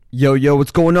Yo,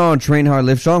 what's going on, Train Hard,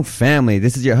 Live Strong family?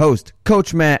 This is your host,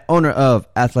 Coach Matt, owner of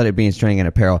Athletic Beings Training and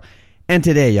Apparel. And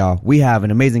today, y'all, we have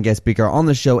an amazing guest speaker on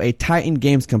the show, a Titan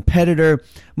Games competitor,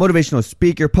 motivational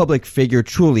speaker, public figure,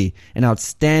 truly an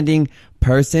outstanding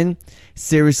person.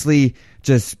 Seriously,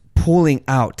 just pulling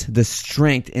out the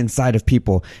strength inside of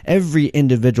people. Every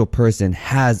individual person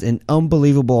has an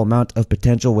unbelievable amount of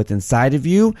potential within inside of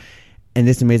you. And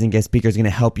this amazing guest speaker is going to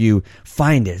help you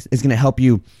find it. It's going to help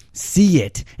you see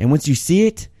it. And once you see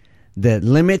it, the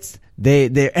limits,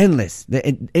 they're endless.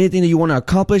 Anything that you want to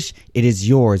accomplish, it is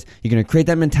yours. You're going to create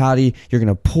that mentality. You're going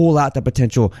to pull out that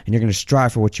potential, and you're going to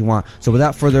strive for what you want. So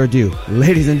without further ado,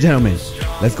 ladies and gentlemen,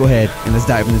 let's go ahead and let's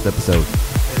dive into this episode.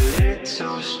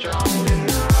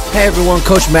 Hey everyone,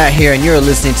 Coach Matt here, and you're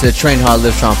listening to the Train Hard,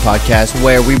 Live Strong podcast,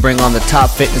 where we bring on the top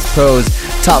fitness pros,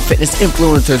 top fitness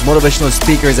influencers, motivational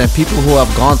speakers, and people who have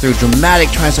gone through dramatic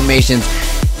transformations.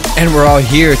 And we're all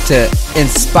here to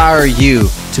inspire you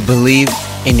to believe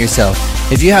in yourself.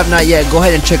 If you have not yet, go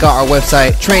ahead and check out our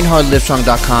website,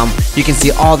 trainhardlivestrong.com. You can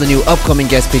see all the new upcoming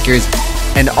guest speakers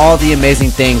and all the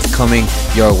amazing things coming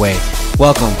your way.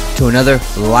 Welcome to another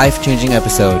life-changing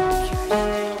episode.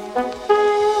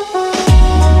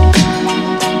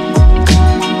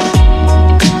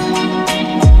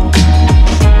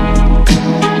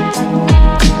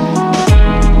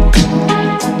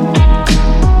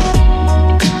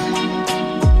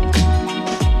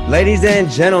 Ladies and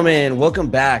gentlemen, welcome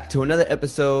back to another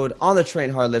episode on the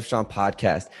Train Hard, Live Strong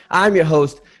podcast. I'm your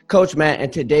host, Coach Matt,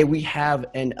 and today we have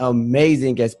an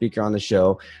amazing guest speaker on the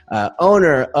show,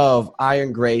 owner of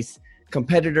Iron Grace,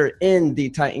 competitor in the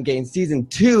Titan Games Season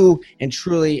 2, and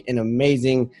truly an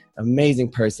amazing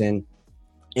person.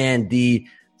 And the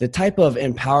type of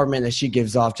empowerment that she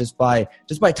gives off just by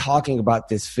talking about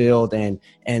this field and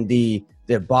the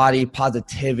body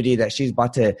positivity that she's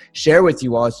about to share with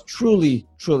you all is truly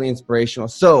inspirational.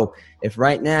 So if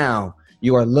right now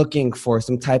you are looking for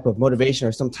some type of motivation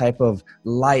or some type of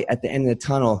light at the end of the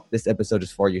tunnel, this episode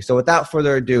is for you. So without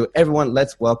further ado, everyone,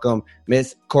 let's welcome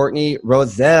Miss Courtney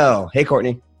Roselle. Hey,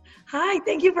 Courtney. Hi,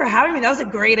 thank you for having me. That was a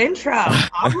great intro.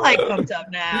 I'm like pumped up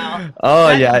now. Oh,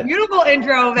 That's yeah. a beautiful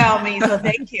intro about me. So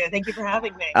thank you. Thank you for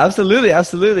having me. Absolutely.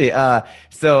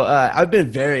 So I've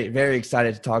been very, very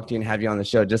excited to talk to you and have you on the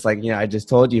show, just like, I just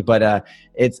told you. But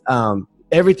it's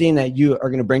everything that you are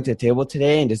going to bring to the table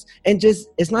today. And just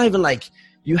it's not even like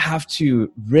you have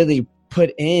to really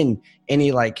put in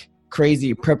any like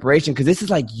crazy preparation, because this is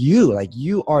like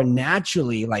you are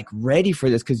naturally like ready for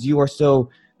this, because you are so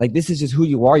like, this is just who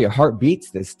you are. Your heart beats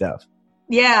this stuff.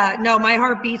 Yeah, no, my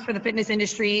heart beats for the fitness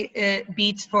industry. It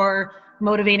beats for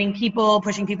motivating people,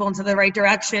 pushing people into the right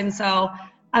direction. So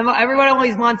everyone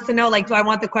always wants to know, like, do I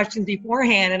want the questions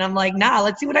beforehand? And I'm like, nah,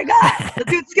 let's see what I got.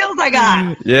 Let's see what skills I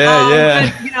got.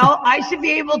 Yeah. But, I should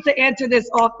be able to answer this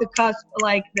off the cusp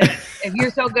like this. If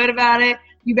you're so good about it,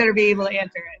 you better be able to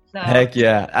answer it. So. Heck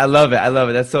yeah. I love it.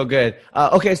 That's so good.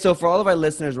 Okay, so for all of our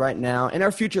listeners right now and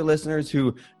our future listeners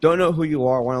who don't know who you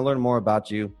are, want to learn more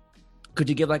about you, could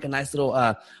you give like a nice little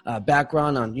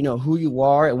background on, who you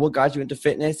are and what got you into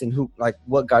fitness and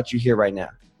what got you here right now?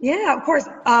 Yeah, of course.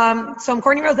 So I'm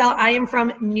Courtney Roselle. I am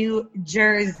from New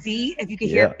Jersey, if you can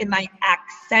hear it in my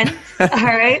accent. All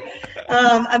right.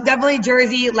 I'm definitely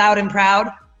Jersey, loud and proud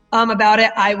about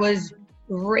it. I was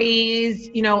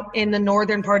raised, in the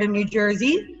northern part of New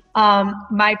Jersey.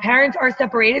 My parents are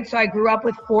separated, so I grew up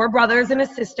with 4 brothers and a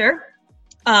sister.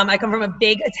 I come from a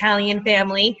big Italian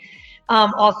family.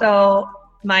 Also,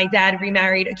 my dad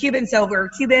remarried a Cuban, so we're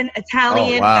Cuban,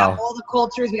 Italian. Oh, wow. We got all the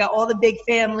cultures. We got all the big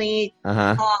family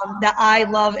that I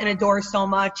love and adore so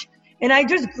much. And I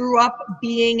just grew up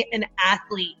being an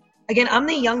athlete. Again, I'm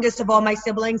the youngest of all my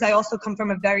siblings. I also come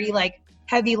from a very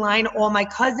heavy line. All my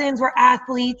cousins were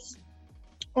athletes.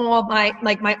 All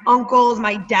my uncles,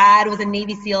 my dad was a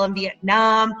Navy SEAL in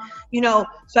Vietnam, so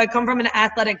I come from an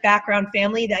athletic background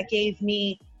family that gave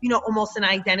me, almost an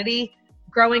identity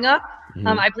growing up.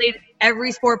 Mm-hmm. I played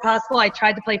every sport possible. I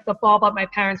tried to play football, but my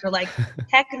parents were like,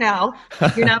 heck no,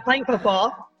 you're not playing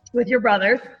football with your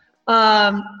brothers.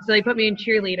 So they put me in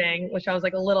cheerleading, which I was a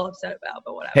little upset about,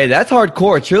 but whatever. Hey, that's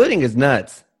hardcore. Cheerleading is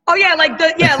nuts. Oh yeah.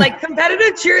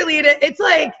 Competitive cheerleading. It's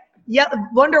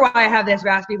wonder why I have this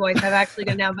raspy voice. I've actually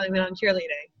now been on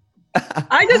cheerleading.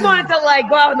 I just wanted to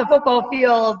go out in the football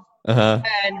field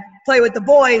and play with the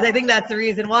boys. I think that's the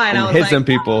reason why. And I was hit some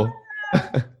people.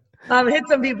 Hit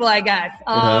some people, I guess.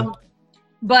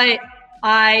 But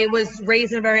I was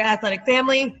raised in a very athletic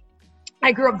family.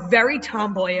 I grew up very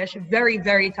tomboyish, very,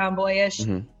 very tomboyish.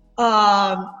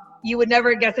 Mm-hmm. You would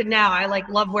never guess it now. I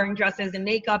love wearing dresses and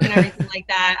makeup and everything like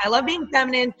that. I love being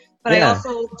feminine, but I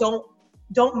also don't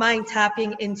don't mind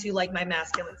tapping into like my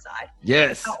masculine side.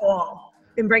 Yes. At all.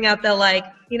 And bring out the like,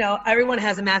 you know, everyone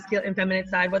has a masculine and feminine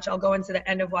side, which I'll go into the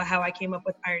end of how I came up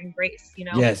with Iron Grace, you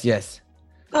know? Yes.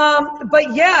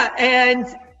 But yeah, and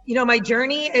you know, my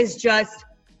journey is just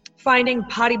finding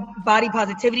body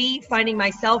positivity, finding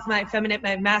myself, my feminine,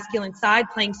 my masculine side,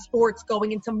 playing sports,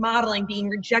 going into modeling, being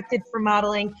rejected for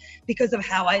modeling because of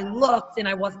how I looked, and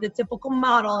I wasn't a typical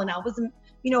model, and I wasn't,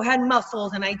 you know, had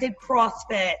muscles, and I did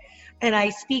CrossFit, and I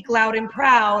speak loud and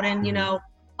proud, and you know,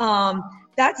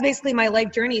 that's basically my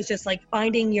life journey, is just like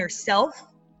finding yourself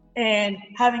and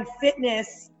having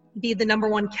fitness be the number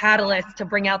one catalyst to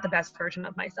bring out the best version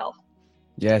of myself.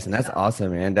 Yes, and that's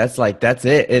awesome, man. That's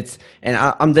it.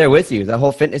 I'm there with you. The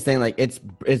whole fitness thing, like it's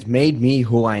made me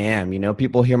who I am. You know,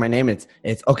 people hear my name, it's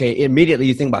okay. Immediately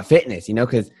you think about fitness, you know,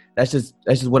 because that's just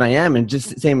what I am, and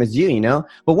just same as you, you know.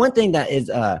 But one thing that is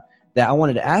that I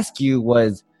wanted to ask you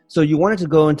was, so you wanted to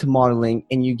go into modeling,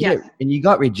 and you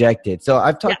got rejected. So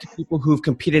I've talked to people who've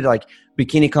competed like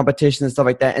bikini competitions and stuff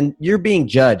like that, and you're being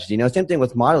judged. You know, same thing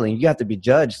with modeling. You have to be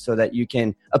judged so that you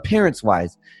can appearance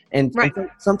wise. And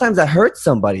sometimes that hurts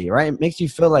somebody, right? It makes you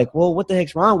feel like, well, what the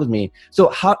heck's wrong with me? So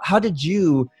how did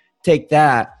you take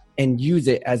that and use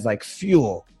it as like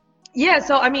fuel? Yeah.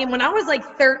 So, I mean, when I was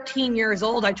like 13 years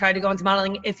old, I tried to go into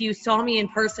modeling. If you saw me in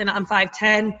person, I'm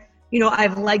 5'10". You know, I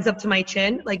have legs up to my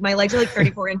chin. Like my legs are like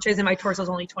 34 inches and my torso is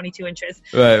only 22 inches.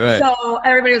 Right. So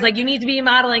everybody was like, you need to be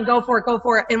modeling. Go for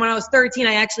it. And when I was 13,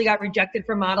 I actually got rejected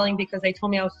from modeling because they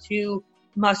told me I was too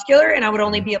muscular and I would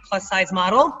only be a plus size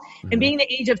model. And being the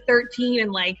age of 13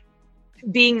 and like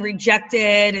being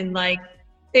rejected and like,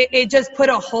 it just put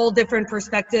a whole different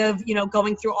perspective, you know,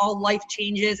 going through all life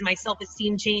changes, my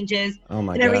self-esteem changes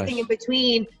and everything in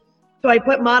between. So I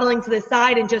put modeling to the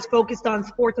side and just focused on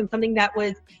sports, and something that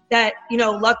you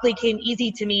know, luckily came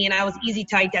easy to me and I was easy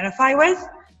to identify with.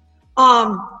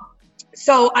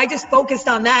 So I just focused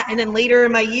on that. And then later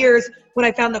in my years, when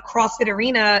I found the CrossFit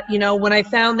arena, you know, when I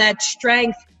found that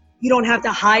strength, you don't have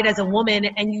to hide as a woman,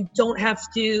 and you don't have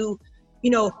to,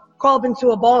 you know, crawl up into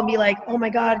a ball and be like, oh my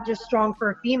God, you're strong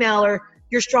for a female, or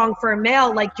you're strong for a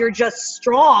male. Like, you're just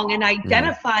strong, and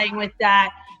identifying with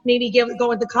that maybe go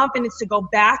with the confidence to go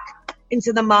back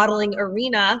into the modeling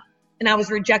arena. And I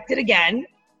was rejected again,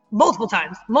 multiple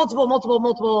times,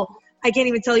 multiple. I can't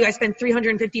even tell you, I spent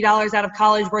 $350 out of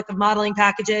college worth of modeling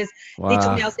packages. Wow. They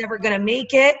told me I was never going to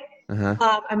make it.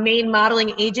 A main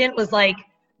modeling agent was like,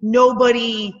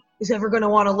 nobody is ever going to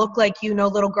want to look like you. No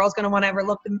little girl's going to want to ever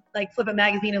look like flip a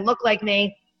magazine and look like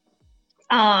me.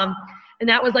 And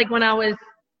that was like when I was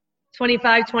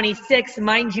 25, 26,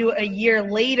 mind you, a year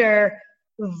later,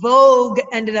 Vogue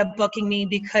ended up booking me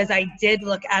because I did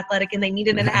look athletic and they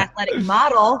needed an athletic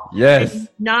model. Yes. And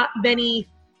not many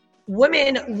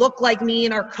women look like me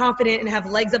and are confident and have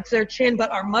legs up to their chin, but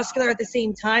are muscular at the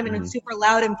same time and super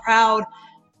loud and proud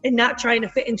and not trying to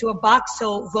fit into a box.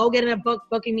 So Vogue ended up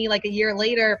booking me like a year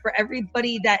later. For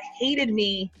everybody that hated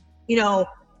me, you know,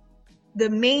 the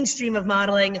mainstream of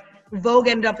modeling, Vogue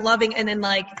ended up loving, and then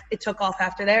like it took off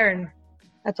after there, and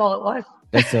that's all it was.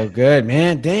 That's so good,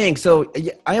 man. Dang. So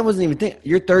I wasn't even thinking,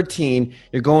 you're 13,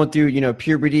 you're going through, you know,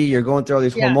 puberty, you're going through all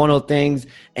these hormonal things.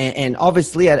 And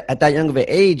obviously at that young of an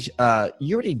age,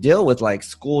 you already deal with like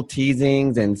school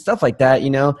teasings and stuff like that, you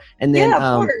know? And then,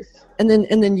 of course. And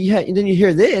then you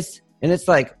hear this, and it's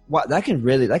like, wow, that can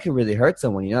really hurt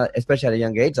someone, you know, especially at a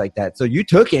young age like that. So you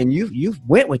took it and you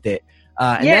went with it.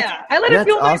 I let it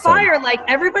fuel my fire. Like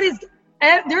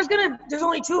there's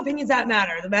only two opinions that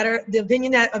matter. The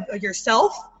opinion of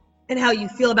yourself and how you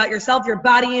feel about yourself, your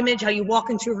body image, how you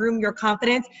walk into a room, your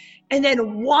confidence. And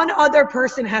then one other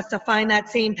person has to find that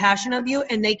same passion of you,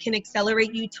 and they can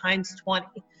accelerate you times 20.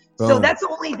 Boom. So that's the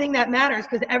only thing that matters,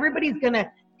 because everybody's going to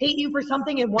hate you for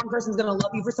something and one person's going to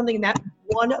love you for something, and that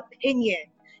one opinion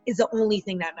is the only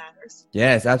thing that matters.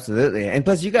 Yes, absolutely. And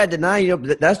plus, you got to deny, you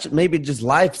know, that's maybe just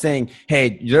life saying,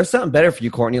 hey, there's something better for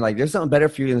you, Courtney. Like, there's something better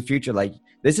for you in the future. Like,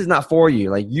 this is not for you.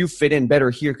 Like, you fit in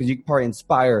better here because you can probably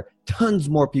inspire tons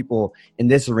more people in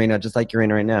this arena, just like you're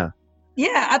in right now.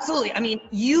 Yeah, absolutely. I mean,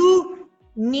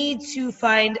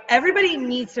 everybody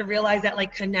needs to realize that,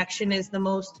 like, connection is the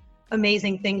most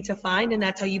amazing thing to find, and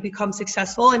that's how you become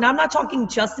successful. And I'm not talking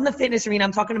just in the fitness arena.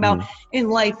 I'm talking about in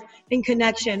life, in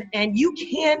connection. And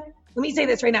let me say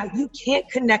this right now, you can't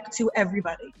connect to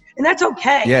everybody, and that's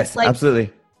okay. Yes, like,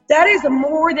 absolutely. That is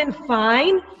more than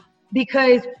fine,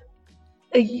 because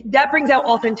that brings out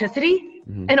authenticity,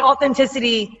 and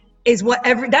authenticity is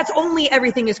that's only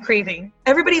everything is craving.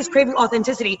 Everybody is craving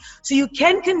authenticity. So you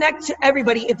can connect to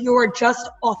everybody if you are just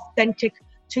authentic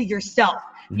to yourself.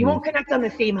 You won't connect on the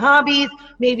same hobbies,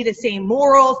 maybe the same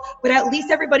morals, but at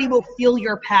least everybody will feel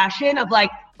your passion of like,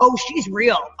 oh, she's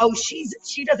real. Oh,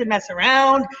 she doesn't mess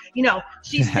around. You know,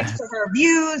 she sticks to her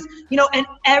views, you know, and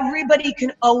everybody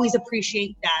can always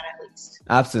appreciate that at least.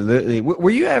 Absolutely. Were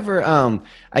you ever,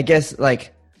 I guess,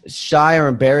 like shy or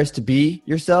embarrassed to be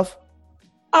yourself?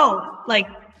 Oh, like,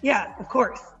 yeah, of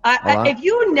course. If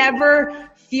you never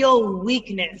feel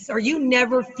weakness or you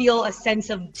never feel a sense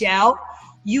of doubt,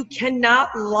 you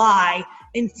cannot lie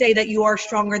and say that you are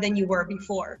stronger than you were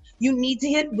before. You need to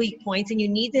hit weak points and you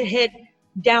need to hit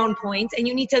down points and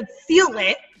you need to feel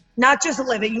it, not just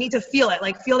live it. You need to feel it,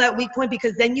 like feel that weak point,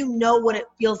 because then you know what it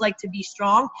feels like to be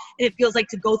strong and it feels like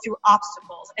to go through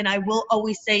obstacles. And I will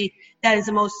always say that is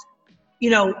the most, you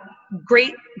know,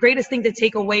 greatest thing to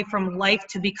take away from life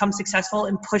to become successful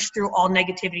and push through all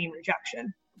negativity and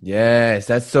rejection. Yes,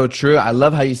 that's so true. I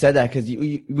love how you said that, because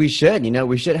we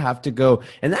should have to go,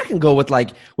 and that can go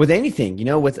with anything, you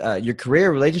know, with your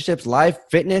career, relationships, life,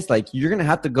 fitness. Like you're going to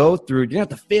have to go through, you're going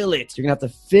to have to feel it. You're going to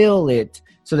have to feel it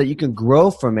so that you can grow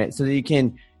from it, so that you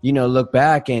can, you know, look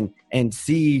back and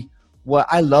see what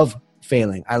I love.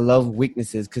 Failing. I love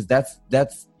weaknesses, because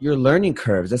that's your learning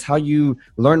curves. That's how you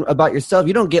learn about yourself.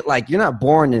 You don't get like, you're not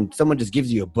born and someone just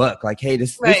gives you a book like, hey,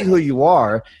 this is who you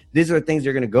are. These are the things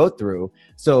you're going to go through.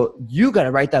 So you got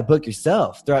to write that book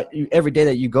yourself throughout every day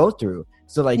that you go through.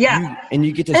 So like,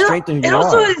 you get to strengthen who you are. It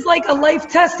also is like a life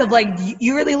test of like,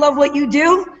 you really love what you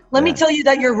do. Let me tell you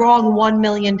that you're wrong 1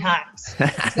 million times.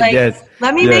 Like,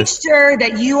 let me make sure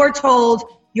that you are told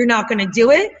you're not going to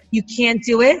do it. You can't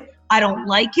do it. I don't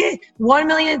like it 1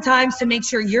 million times to make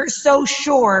sure you're so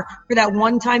sure for that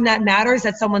one time that matters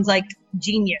that someone's like,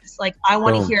 genius. Like, I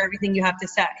want to hear everything you have to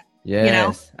say. Yes, you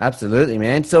know? Absolutely,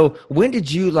 man. So when did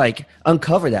you like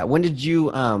uncover that? When did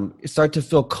you start to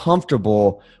feel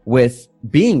comfortable with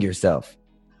being yourself?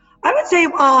 I would say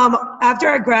after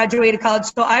I graduated college.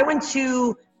 So I went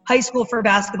to high school for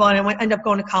basketball and I ended up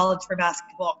going to college for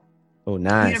basketball. Oh,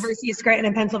 nice. University of Scranton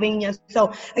in Pennsylvania.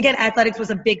 So again, athletics was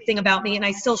a big thing about me, and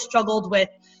I still struggled with,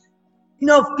 you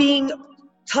know, being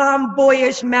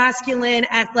tomboyish, masculine,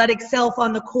 athletic self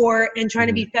on the court and trying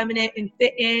to be feminine and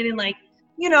fit in and like,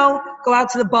 you know, go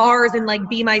out to the bars and like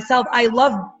be myself. I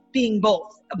love being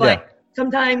both, but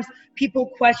sometimes people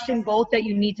question both, that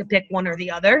you need to pick one or the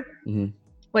other.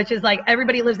 Which is like,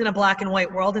 everybody lives in a black and white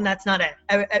world, and that's not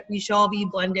it. We should all be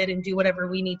blended and do whatever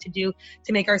we need to do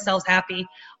to make ourselves happy.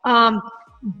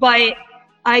 But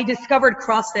I discovered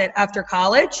CrossFit after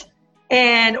college,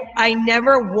 and I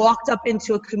never walked up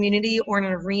into a community or an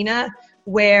arena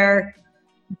where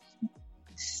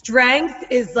strength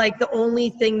is like the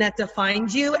only thing that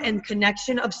defines you, and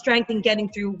connection of strength and getting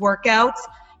through workouts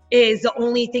is the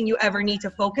only thing you ever need to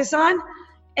focus on.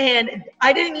 And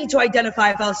I didn't need to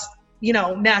identify if I was, you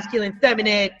know, masculine,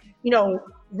 feminine, you know,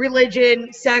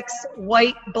 religion, sex,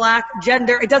 white, black,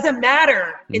 gender. It doesn't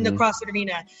matter in the CrossFit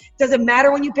arena. It doesn't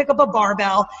matter when you pick up a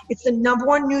barbell. It's the number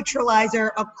one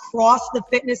neutralizer across the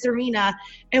fitness arena.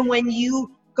 And when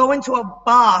you go into a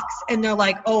box and they're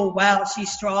like, oh, wow,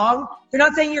 she's strong. They're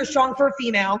not saying you're strong for a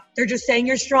female. They're just saying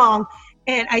you're strong.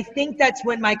 And I think that's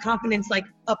when my confidence like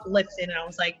uplifted. And I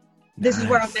was like, this is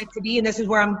where I'm meant to be. And this is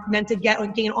where I'm meant to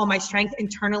gain all my strength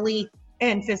internally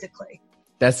and physically.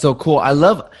 That's so cool. I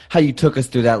love how you took us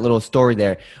through that little story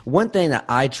there. One thing that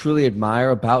I truly admire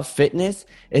about fitness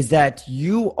is that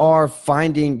you're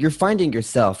finding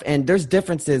yourself. And there's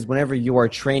differences whenever you are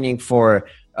training for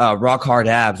rock hard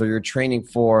abs, or you're training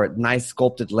for nice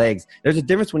sculpted legs. There's a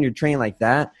difference when you're training like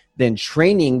that than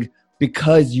training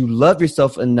because you love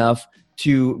yourself enough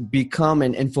to become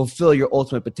and fulfill your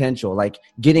ultimate potential, like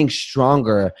getting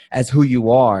stronger as who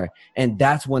you are. And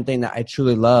that's one thing that I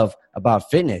truly love about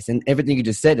fitness. And everything you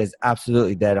just said is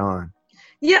absolutely dead on.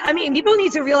 Yeah, I mean, people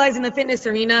need to realize in the fitness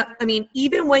arena, I mean,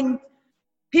 even when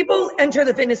people enter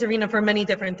the fitness arena for many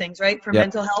different things, right? For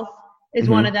mental health is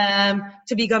one of them,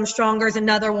 to become stronger is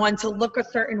another one, to look a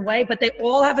certain way, but they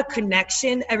all have a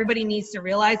connection. Everybody needs to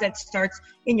realize that starts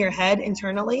in your head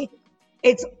internally.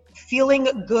 It's feeling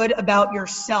good about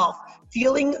yourself,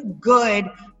 feeling good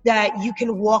that you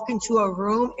can walk into a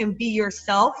room and be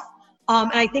yourself.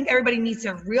 And I think everybody needs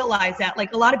to realize that.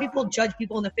 Like, a lot of people judge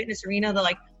people in the fitness arena. They're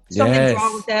like, something's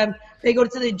wrong with them. They go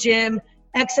to the gym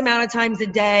X amount of times a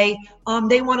day.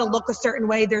 They want to look a certain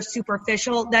way. They're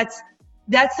superficial. That's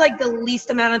like the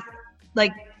least amount of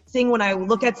like thing when I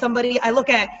look at somebody. I look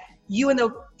at you in the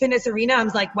fitness arena, I'm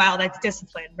like, wow, that's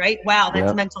discipline, right? Wow,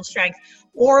 that's mental strength.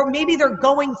 Or maybe they're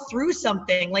going through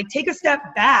something. Like, take a step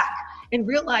back and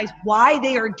realize why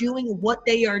they are doing what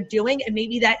they are doing. And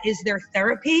maybe that is their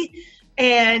therapy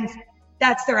and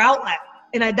that's their outlet.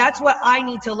 that's what I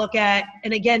need to look at.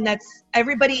 And again, that's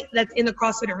everybody that's in the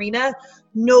CrossFit arena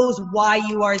knows why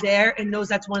you are there and knows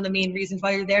that's one of the main reasons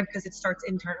why you're there, because it starts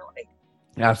internally.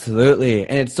 Absolutely.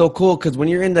 And it's so cool because when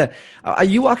you're in the,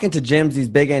 you walk into gyms, these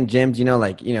big end gyms,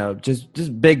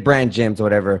 just big brand gyms or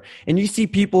whatever. And you see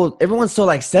people, everyone's so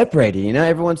like separated,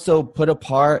 everyone's so put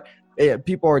apart.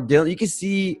 People are dealing, you can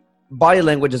see body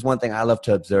language is one thing I love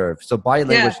to observe. So body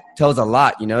language tells a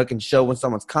lot, it can show when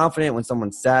someone's confident, when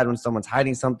someone's sad, when someone's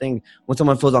hiding something, when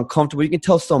someone feels uncomfortable. You can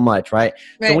tell so much, right?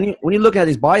 So when you look at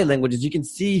these body languages, you can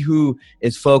see who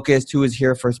is focused, who is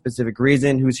here for a specific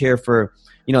reason, who's here for,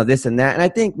 this and that. And I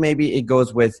think maybe it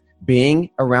goes with being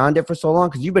around it for so long,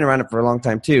 because you've been around it for a long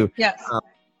time too. Yes.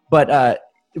 But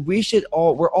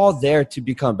we're all there to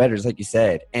become better, just like you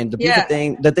said. And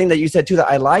the thing that you said too that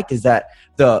I liked is that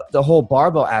the whole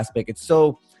barbell aspect, it's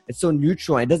so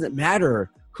neutral. It doesn't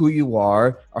matter who you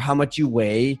are or how much you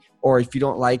weigh, or if you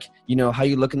don't like, how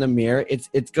you look in the mirror.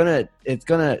 It's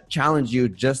gonna challenge you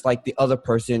just like the other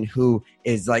person who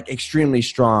is like extremely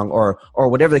strong or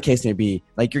whatever the case may be.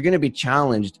 Like you're gonna be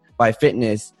challenged by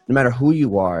fitness no matter who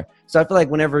you are. So I feel like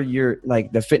whenever you're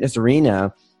like the fitness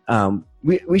arena,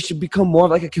 we should become more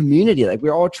of like a community. Like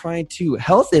we're all trying to,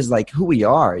 health is like who we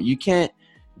are. You can't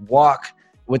walk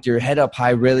with your head up high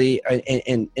really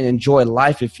and enjoy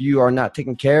life if you are not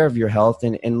taking care of your health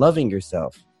and loving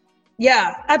yourself.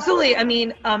 Yeah, absolutely. I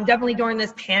mean, definitely during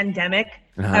this pandemic,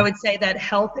 I would say that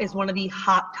health is one of the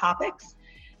hot topics.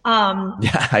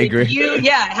 Yeah, I agree.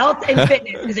 Health and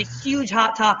fitness is a huge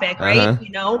hot topic, right?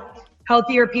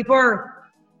 Healthier people are,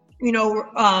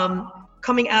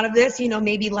 coming out of this,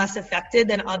 maybe less affected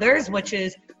than others, which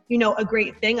is, a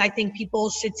great thing. I think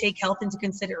people should take health into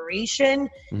consideration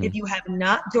if you have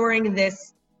not during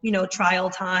this, trial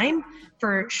time,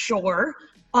 for sure.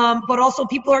 But also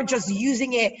people are just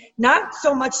using it not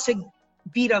so much to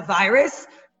beat a virus,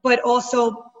 but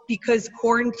also because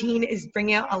quarantine is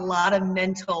bringing out a lot of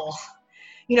mental,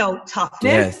 toughness.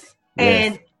 Yes.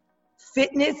 And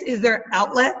fitness is their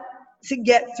outlet to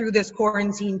get through this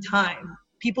quarantine time.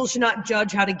 People should not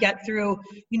judge how to get through,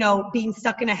 being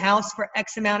stuck in a house for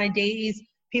X amount of days.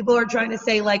 People are trying to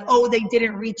say like, oh, they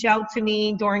didn't reach out to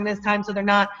me during this time, so they're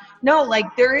not. No,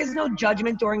 like there is no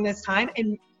judgment during this time.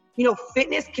 And,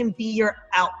 fitness can be your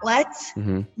outlet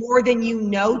more than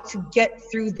to get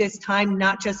through this time,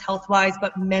 not just health-wise,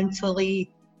 but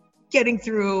mentally getting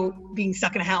through being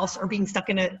stuck in a house or being stuck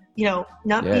in a,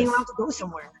 not being allowed to go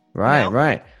somewhere.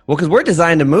 Right. Well, because we're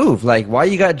designed to move. Like, why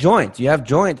you got joints? You have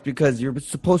joints because you're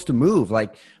supposed to move.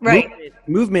 Like,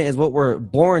 movement is what we're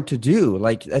born to do.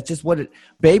 Like, that's just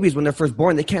babies, when they're first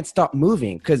born, they can't stop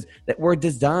moving because we're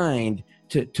designed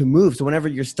to move. So whenever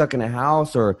you're stuck in a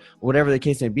house or whatever the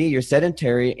case may be, you're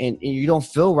sedentary and you don't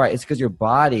feel right. It's because your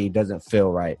body doesn't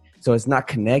feel right. So it's not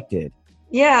connected.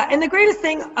 Yeah. And the greatest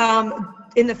thing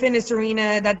in the fitness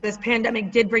arena that this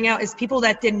pandemic did bring out is people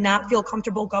that did not feel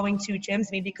comfortable going to gyms,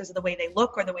 maybe because of the way they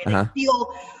look or the way they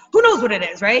feel. Who knows what it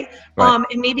is, right? And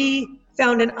maybe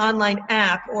found an online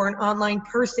app or an online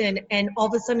person and all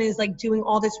of a sudden is like doing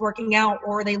all this working out,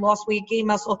 or they lost weight, gained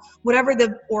muscle, whatever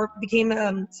or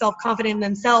became self-confident in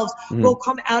themselves, will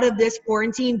come out of this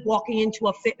quarantine walking into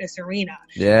a fitness arena.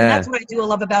 Yeah. And that's what I do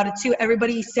love about it too.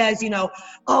 Everybody says,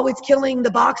 oh, it's killing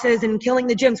the boxes and killing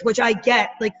the gyms, which I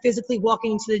get, like physically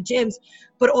walking into the gyms,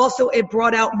 but also it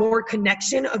brought out more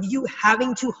connection of you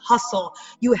having to hustle,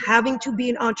 you having to be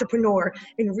an entrepreneur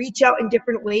and reach out in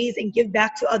different ways and give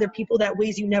back to other people that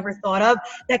ways you never thought of,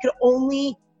 that could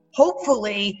only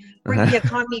hopefully bring the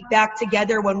economy back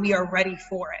together when we are ready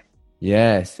for it.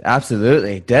 Yes,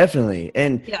 absolutely. Definitely.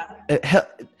 And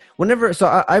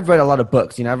I've read a lot of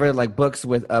books, I've read like books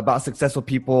about successful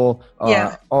people,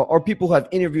 or people who have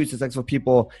interviewed successful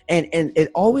people. And it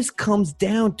always comes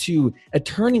down to a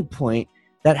turning point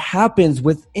that happens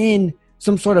within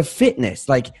some sort of fitness.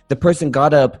 Like the person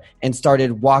got up and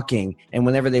started walking, and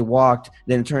whenever they walked,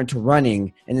 then it turned to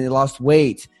running, and then they lost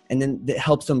weight, and then it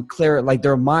helps them clear like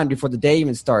their mind before the day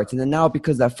even starts. And then now,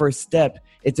 because that first step,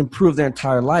 it's improved their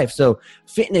entire life. So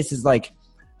fitness is like,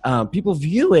 people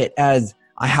view it as,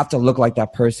 I have to look like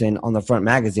that person on the front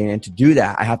magazine. And to do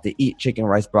that, I have to eat chicken,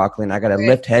 rice, broccoli, and I got to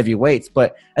lift heavy weights.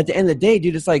 But at the end of the day,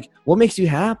 dude, it's like, what makes you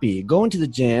happy? Go into the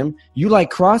gym. You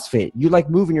like CrossFit. You like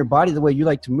moving your body the way you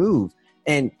like to move.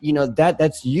 And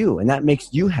that's you, and that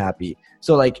makes you happy.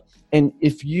 So like, and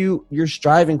if you're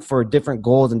striving for different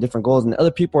goals and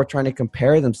other people are trying to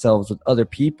compare themselves with other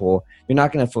people, you're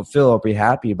not going to fulfill or be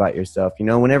happy about yourself.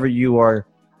 Whenever you are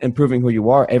improving who you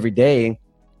are every day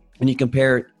and you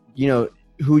compare,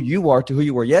 who you are to who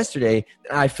you were yesterday,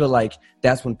 I feel like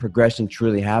that's when progression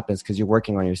truly happens, because you're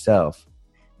working on yourself.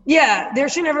 Yeah, there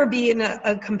should never be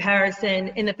a comparison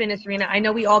in the fitness arena. I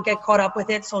know we all get caught up with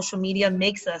it. Social media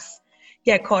makes us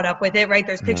get caught up with it, right?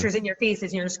 There's pictures in your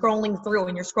faces and you're scrolling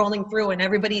through and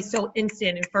everybody's so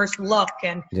instant and first look.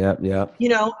 And,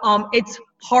 it's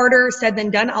harder said than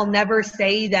done. I'll never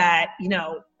say that,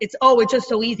 it's just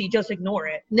so easy. Just ignore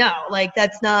it. No, like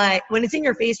that's not, when it's in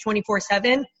your face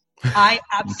 24/7, I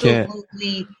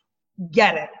absolutely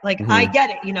get it. Like I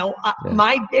get it.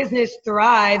 My business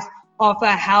thrives off of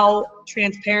how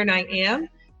transparent I am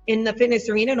in the fitness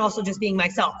arena and also just being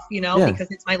myself, because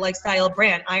it's my lifestyle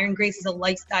brand. Iron Grace is a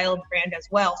lifestyle brand as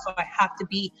well. So I have to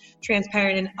be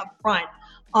transparent and upfront.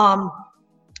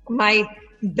 My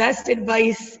best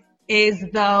advice is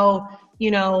though,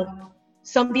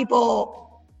 some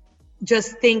people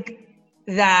just think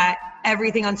that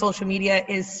everything on social media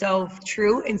is so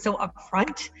true and so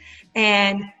upfront,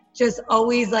 and just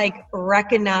always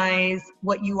recognize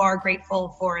what you are grateful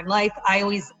for in life. I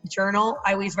always journal.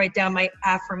 I always write down my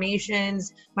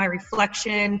affirmations, my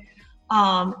reflection,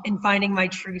 and finding my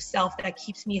true self that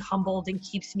keeps me humbled and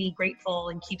keeps me grateful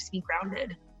and keeps me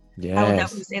grounded. Yes. I would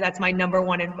definitely say that's my number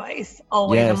one advice.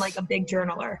 Always. Yes. I'm like a big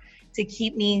journaler to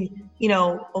keep me,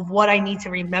 of what I need to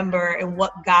remember and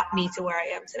what got me to where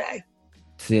I am today.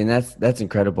 See, and that's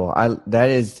incredible.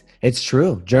 It's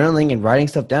true. Journaling and writing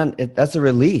stuff down, that's a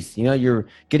release. You're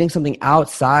getting something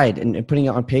outside and putting it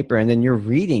on paper, and then you're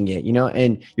reading it,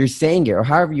 and you're saying it, or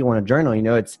however you want to journal.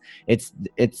 It's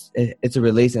a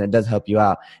release, and it does help you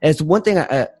out. And it's one thing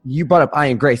you brought up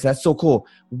Iron Grace. That's so cool.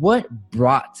 What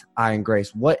brought Iron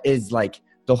Grace? What is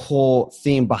the whole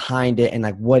theme behind it, and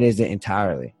what is it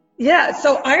entirely? Yeah.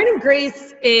 So Iron and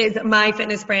Grace is my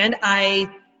fitness brand. I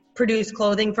produce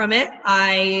clothing from it.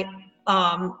 I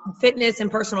fitness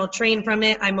and personal train from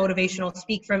it. I motivational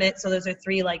speak from it. So those are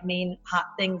three main hot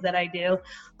things that I do.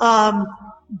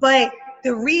 But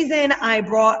the reason I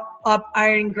brought up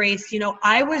Iron Grace,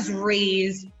 I was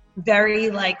raised very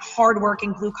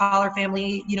hardworking blue collar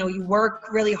family. You work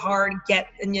really hard,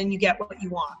 and then you get what you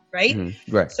want, right?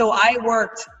 Mm-hmm. Right. So I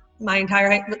worked my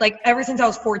entire ever since I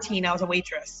was 14, I was a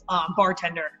waitress,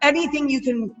 bartender, anything you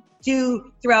can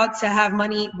do throughout to have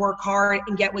money, work hard,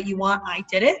 and get what you want. I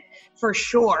did it for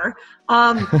sure.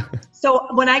 So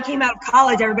when I came out of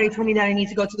college, everybody told me that I need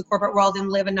to go to the corporate world and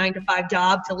live a 9-to-5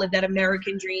 job to live that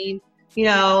American dream. If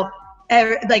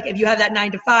you have that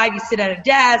 9 to 5, you sit at a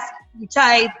desk, you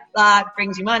type,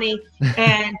 brings you money.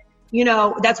 And,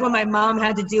 that's what my mom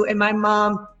had to do. And my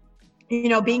mom,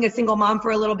 being a single mom for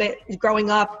a little bit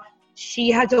growing up,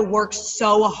 she had to work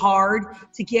so hard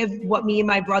to give what me and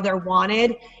my brother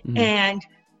wanted. Mm-hmm. And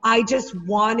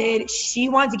she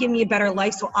wanted to give me a better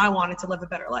life. So I wanted to live a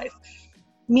better life,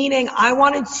 meaning I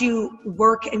wanted to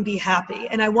work and be happy.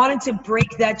 And I wanted to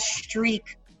break that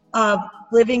streak of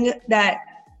doing a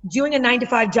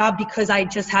 9-to-5 job because I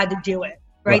just had to do it,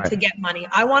 right? To get money.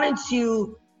 I wanted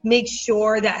to make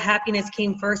sure that happiness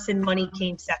came first and money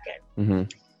came second.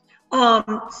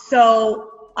 Mm-hmm. So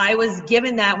I was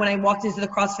given that when I walked into the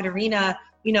CrossFit arena,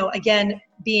 again,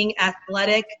 being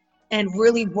athletic and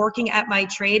really working at my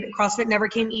trade. CrossFit never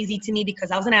came easy to me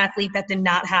because I was an athlete. That did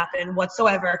not happen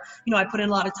whatsoever. I put in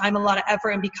a lot of time, a lot of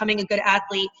effort in becoming a good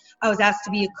athlete. I was asked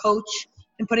to be a coach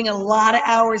and putting a lot of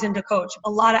hours into coach, a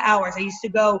lot of hours. I used to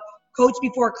go coach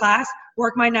before class,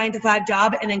 work my 9-to-5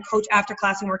 job, and then coach after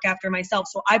class and work after myself.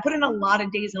 So I put in a lot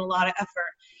of days and a lot of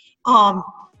effort.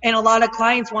 And a lot of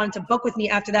clients wanted to book with me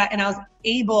after that. And I was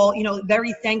able,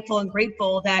 very thankful and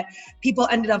grateful that people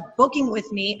ended up booking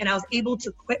with me. And I was able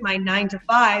to quit my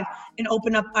 9-to-5 and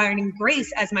open up Iron and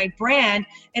Grace as my brand.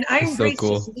 And Iron Grace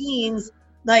just means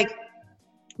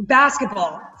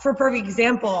basketball. For a perfect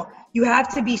example, you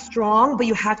have to be strong, but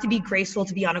you have to be graceful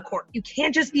to be on a court. You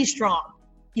can't just be strong.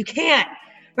 You can't.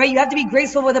 Right? You have to be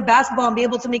graceful with a basketball and be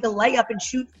able to make a layup and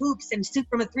shoot hoops and shoot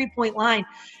from a 3-point line.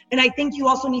 And I think you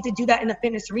also need to do that in the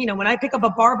fitness arena. When I pick up a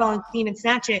barbell and clean and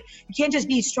snatch it, you can't just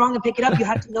be strong and pick it up. You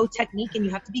have to know technique, and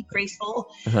you have to be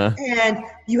graceful, and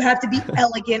you have to be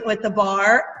elegant with the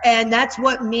bar. And that's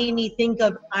what made me think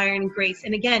of Iron Grace.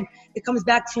 And again, it comes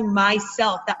back to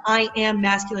myself, that I am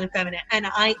masculine and feminine, and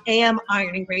I am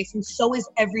Iron and Grace, and so is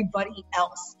everybody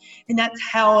else. And that's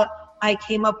how I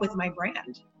came up with my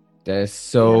brand. That is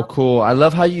so cool. I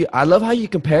love how you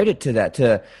compared it to that,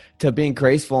 to being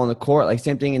graceful on the court. Like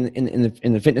same thing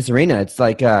in the fitness arena. It's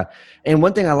and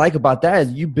one thing I like about that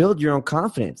is you build your own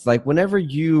confidence. Like whenever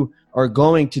you are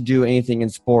going to do anything in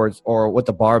sports or with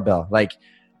the barbell,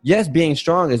 yes, being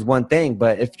strong is one thing,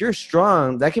 but if you're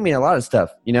strong, that can mean a lot of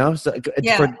stuff, so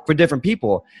it's for different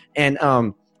people. And,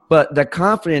 but the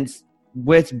confidence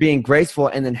with being graceful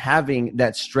and then having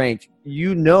that strength,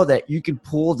 that you can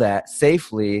pull that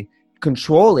safely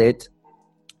control it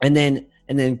and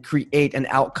then create an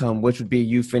outcome, which would be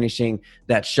you finishing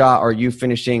that shot or you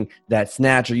finishing that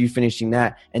snatch or you finishing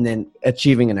that and then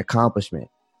achieving an accomplishment.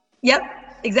 Yep,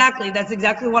 exactly. That's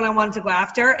exactly what I wanted to go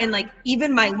after. And like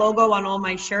even my logo on all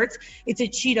my shirts, it's a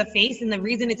cheetah face. And the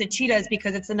reason it's a cheetah is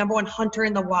because it's the number one hunter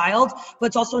in the wild, but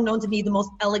it's also known to be the most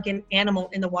elegant animal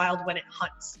in the wild when it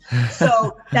hunts.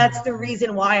 So that's the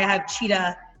reason why I have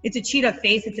cheetah. It's a cheetah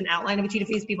face. It's an outline of a cheetah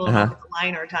face. People don't know if it's a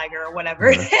lion or a tiger or whatever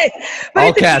it is. But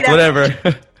all cats, whatever.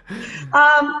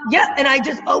 Yeah, and I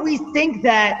just always think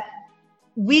that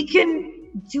we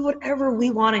can do whatever we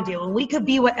want to do, and we could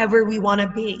be whatever we want to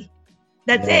be.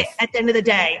 That's it at the end of the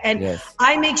day. And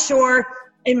I make sure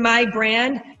in my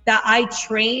brand that I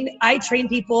train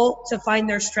people to find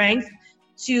their strength,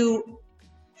 to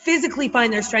physically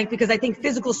find their strength, because I think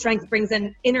physical strength brings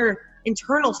an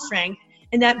internal strength.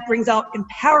 And that brings out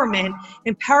empowerment.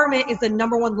 Empowerment is the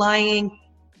number one lying,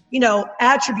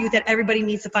 attribute that everybody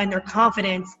needs to find their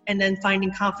confidence, and then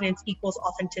finding confidence equals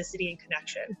authenticity and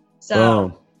connection.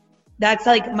 So that's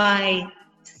like my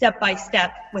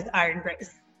step-by-step with Iron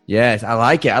Grace. Yes, I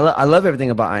like it. I love everything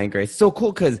about Iron Grace. It's so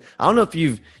cool because I don't know if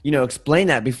you've, explained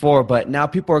that before, but now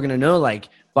people are going to know like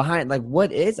behind, like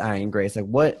what is Iron Grace? Like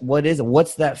what is it?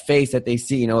 What's that face that they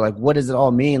see? Like what does it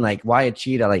all mean? Like why a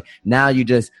cheetah? Like now you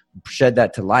just shed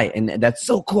that to light, and that's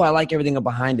so cool. I like everything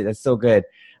behind it. That's so good.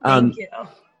 Thank you.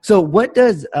 So what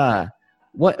does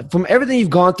from everything you've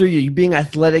gone through, you being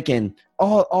athletic and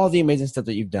all the amazing stuff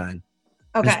that you've done,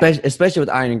 especially with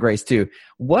Iron Grace too.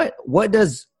 What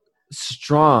does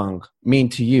strong mean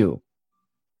to you?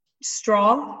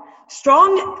 Strong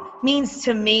means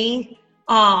to me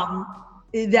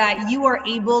that you are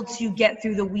able to get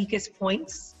through the weakest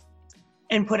points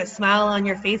and put a smile on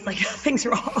your face like nothing's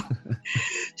wrong.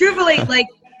 Truthfully, like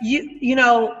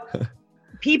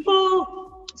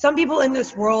some people in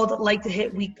this world like to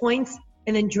hit weak points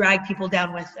and then drag people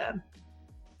down with them.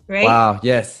 Right? Wow.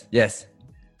 Yes.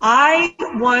 I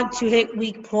want to hit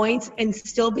weak points and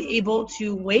still be able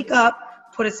to wake up,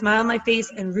 put a smile on my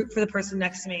face, and root for the person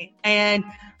next to me. And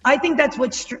I think that's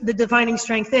what the defining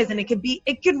strength is. And it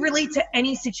could relate to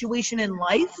any situation in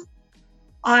life.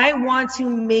 I want to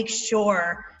make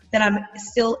sure that I'm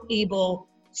still able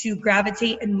to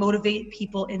gravitate and motivate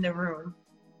people in the room.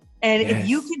 And if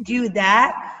you can do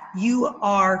that, you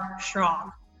are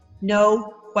strong.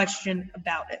 No question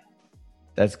about it.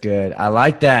 That's good. I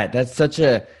like that. That's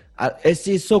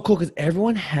it's so cool because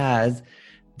everyone has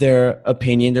their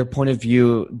opinion, their point of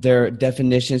view, their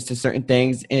definitions to certain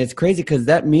things. And it's crazy because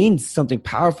that means something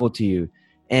powerful to you.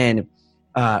 And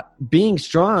being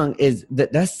strong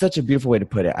that's such a beautiful way to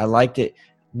put it. I liked it.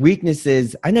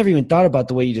 Weaknesses, I never even thought about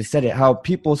the way you just said it, how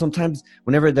people sometimes,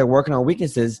 whenever they're working on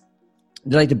weaknesses,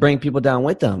 they like to bring people down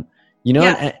with them,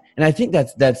 and I think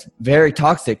that's very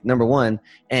toxic, number one.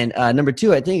 And number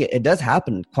two, I think it does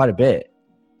happen quite a bit.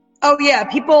 Oh yeah.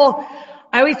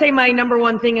 I always say my number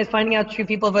one thing is finding out true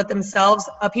people about themselves.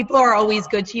 People are always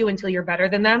good to you until you're better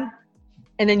than them.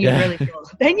 And then you really feel,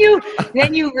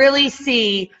 then you really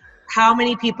see how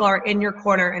many people are in your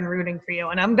corner and rooting for you.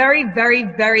 And I'm very, very,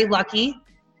 very lucky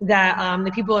that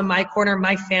the people in my corner,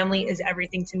 my family is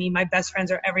everything to me. My best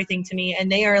friends are everything to me.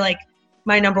 And they are like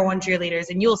my number one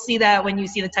cheerleaders. And you'll see that when you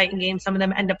see the Titan games. Some of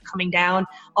them end up coming down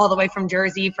all the way from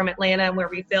Jersey, from Atlanta, and where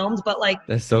we filmed. But like,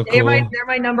 that's so cool. They're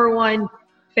my number one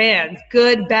fans.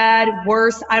 Good, bad,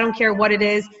 worse, I don't care what it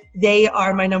is. They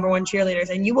are my number one cheerleaders.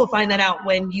 And you will find that out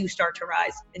when you start to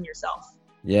rise in yourself.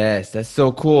 Yes, that's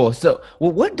so cool. So,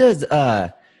 what does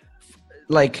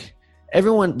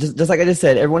everyone, just like I just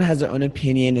said, everyone has their own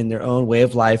opinion and their own way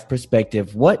of life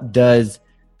perspective. What does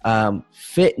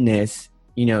fitness,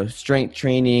 strength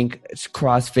training,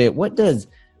 CrossFit, what does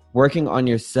working on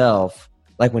yourself,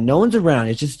 like when no one's around,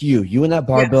 it's just you and that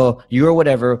barbell, you or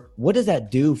whatever, what does that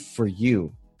do for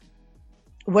you?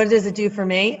 What does it do for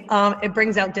me? It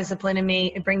brings out discipline in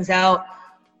me. It brings out,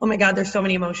 oh my God, there's so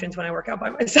many emotions when I work out by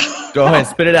myself. Go ahead,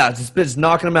 spit it out. Just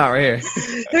knocking them out right here.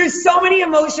 There's so many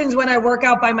emotions when I work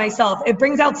out by myself. It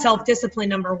brings out self-discipline,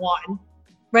 number one,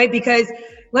 right? Because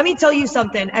let me tell you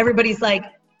something. Everybody's like,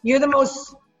 you're the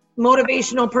most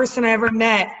motivational person I ever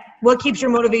met. What keeps your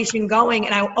motivation going?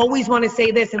 And I always want to say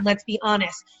this, and let's be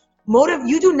honest.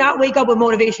 You do not wake up with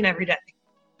motivation every day.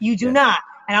 You do not.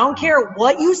 And I don't care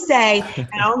what you say, and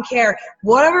I don't care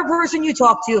whatever person you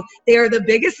talk to, they are the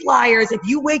biggest liars. If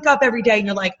you wake up every day and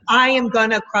you're like, I am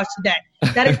gonna crush today.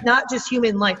 That is not just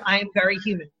human life. I am very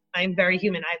human. I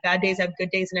have bad days, I have good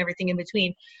days, and everything in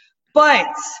between. But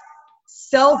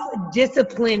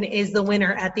self-discipline is the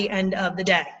winner at the end of the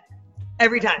day.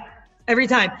 Every time.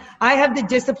 I have the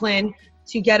discipline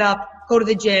to get up, go to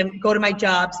the gym, go to my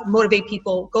jobs, motivate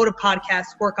people, go to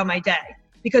podcasts, work on my day,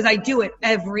 because I do it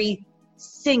every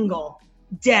single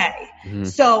day. Mm-hmm.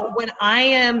 So when I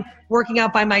am working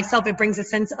out by myself, it brings a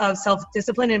sense of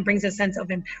self-discipline and brings a sense of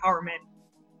empowerment.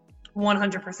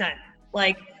 100%.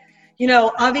 Like, you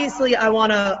know, obviously I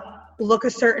want to look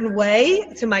a certain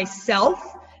way to myself,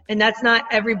 and that's not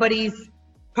everybody's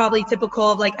probably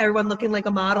typical of like everyone looking like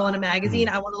a model in a magazine.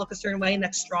 I want to look a certain way, and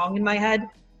that's strong in my head,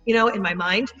 you know, in my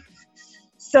mind.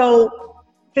 So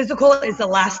physical is the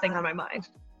last thing on my mind.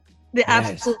 The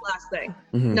absolute last thing.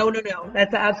 Mm-hmm. No.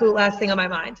 That's the absolute last thing on my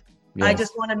mind. Yes. I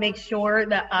just want to make sure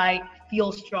that I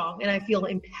feel strong and I feel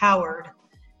empowered,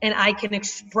 and I can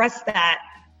express that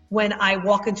when I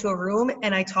walk into a room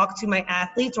and I talk to my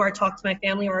athletes, or I talk to my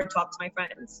family, or I talk to my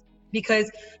friends.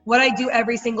 Because what I do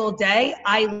every single day,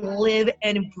 I live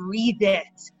and breathe it.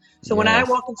 So when I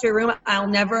walk into a room,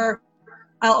 I'll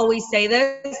always say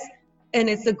this, and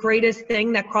it's the greatest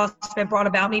thing that CrossFit brought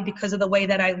about me because of the way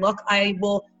that I look. I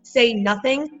will say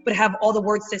nothing, but have all the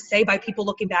words to say by people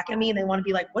looking back at me, and they want to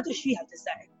be like, what does she have to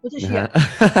say? What does she have to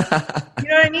say? You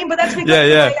know what I mean? But that's because of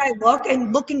the way I look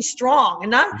and looking strong,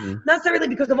 and not necessarily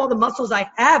because of all the muscles I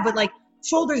have, but like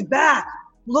shoulders back,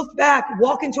 look back,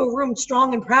 walk into a room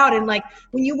strong and proud. And like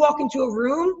when you walk into a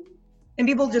room and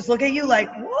people just look at you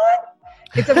like, what?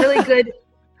 It's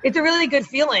a really good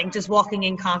feeling just walking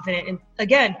in confident. And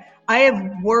again, I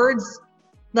have words,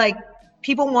 like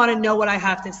people want to know what I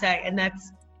have to say. And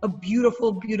that's a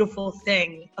beautiful, beautiful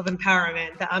thing of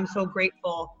empowerment that I'm so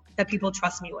grateful that people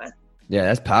trust me with. Yeah,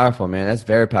 that's powerful, man. That's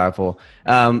very powerful.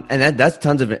 And that's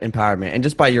tons of empowerment. And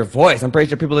just by your voice, I'm pretty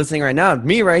sure people listening right now,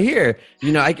 me right here,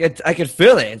 you know, I could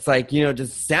feel it. It's like, you know,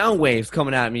 just sound waves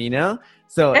coming at me, you know?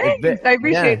 So I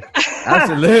appreciate that.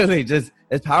 Absolutely. Just,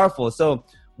 it's powerful. So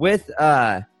with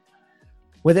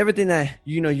everything that,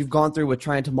 you know, you've gone through with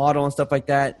trying to model and stuff like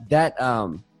that,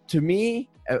 to me,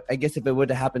 I guess if it would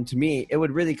have happened to me, it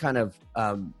would really kind of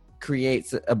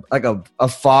create a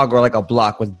fog or like a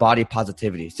block with body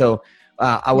positivity. So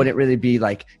I wouldn't really be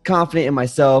like confident in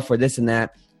myself or this and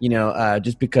that, you know,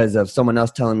 just because of someone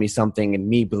else telling me something and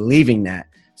me believing that.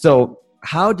 So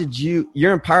how did your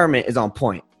empowerment is on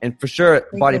point, and for sure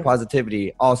body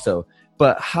positivity also,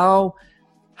 but how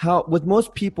with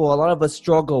most people, a lot of us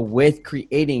struggle with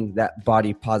creating that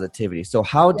body positivity. So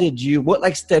what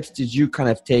like steps did you kind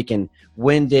of take, and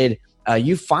when did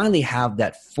you finally have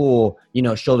that full, you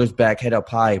know, shoulders back, head up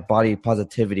high, body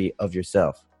positivity of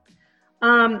yourself?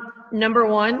 Number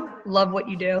one, love what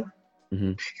you do.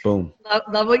 Mm-hmm. Boom.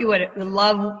 Love what you would.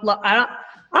 Love. I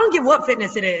don't give what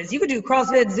fitness it is. You could do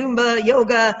CrossFit, Zumba,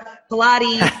 yoga,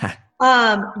 Pilates.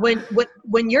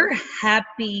 When you're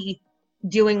happy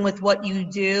doing with what you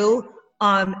do,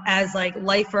 as like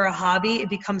life or a hobby, it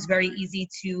becomes very easy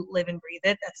to live and breathe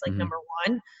it. That's like number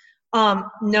one.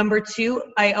 Number two,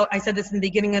 I said this in the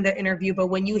beginning of the interview, but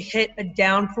when you hit a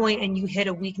down point and you hit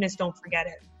a weakness, don't forget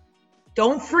it.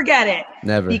 Don't forget it.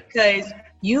 Never. Because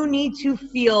you need to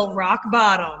feel rock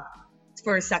bottom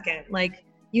for a second. Like,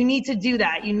 you need to do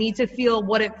that. You need to feel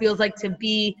what it feels like to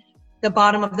be the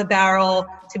bottom of the barrel,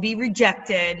 to be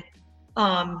rejected,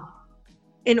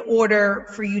 in order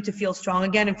for you to feel strong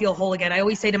again and feel whole again. I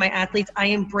always say to my athletes, I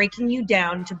am breaking you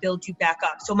down to build you back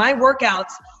up. So my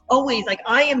workouts always, like,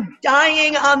 I am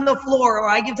dying on the floor, or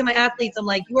I give to my athletes, I'm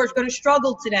like, you are going to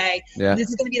struggle today. Yeah. This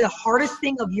is going to be the hardest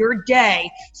thing of your day,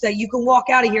 so that you can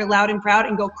walk out of here loud and proud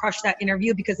and go crush that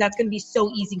interview, because that's going to be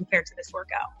so easy compared to this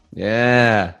workout.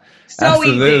 Yeah, so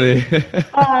absolutely. Easy.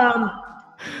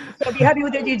 So be happy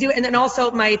with what you do. And then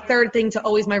also my third thing to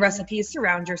always my recipe is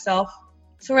surround yourself.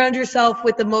 Surround yourself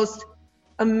with the most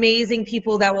amazing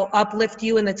people that will uplift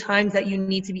you in the times that you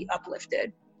need to be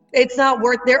uplifted. It's not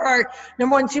worth, there are,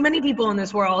 number one, too many people in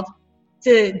this world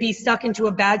to be stuck into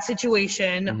a bad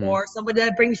situation or somebody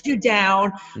that brings you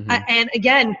down. And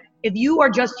again, if you are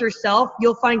just yourself,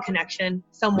 you'll find connection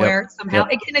somewhere, somehow.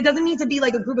 And it doesn't need to be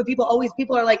like a group of people. Always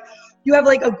people are like, you have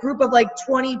like a group of like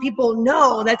 20 people.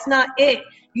 No, that's not it.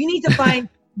 You need to find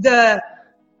the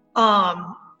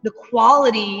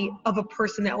quality of a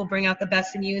person that will bring out the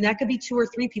best in you. And that could be 2 or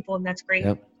 3 people, and that's great.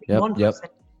 One person,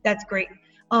 that's great.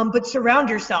 But surround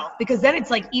yourself, because then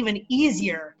it's like even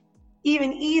easier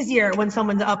when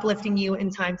someone's uplifting you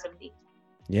in times of need.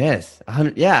 Yes.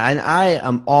 Yeah. And I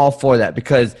am all for that,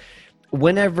 because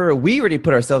whenever we already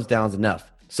put ourselves down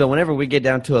enough. So whenever we get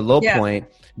down to a low point,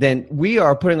 then we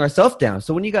are putting ourselves down.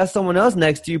 So when you got someone else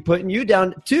next to you putting you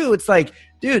down too, it's like,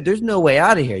 dude, there's no way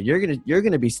out of here. You're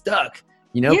going to be stuck,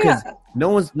 you know, because no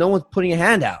one's putting a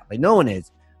hand out. Like, no one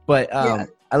is. But I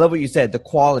love what you said, the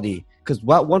quality, because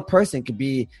one person could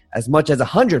be as much as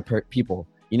 100 people.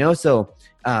 you know? So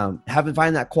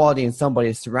finding that quality in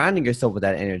somebody, surrounding yourself with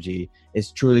that energy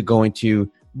is truly going to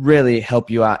really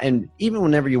help you out. And even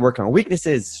whenever you work on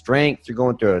weaknesses, strength, you're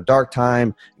going through a dark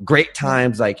time, great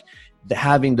times, like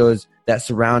having that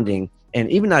surrounding,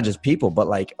 and even not just people, but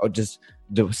like just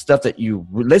the stuff that you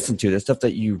listen to, the stuff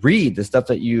that you read, the stuff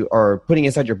that you are putting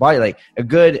inside your body, like a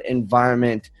good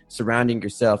environment surrounding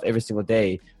yourself every single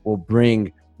day will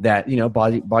bring that, you know,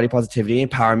 body positivity,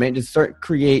 empowerment, just start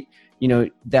create, you know,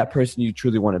 that person you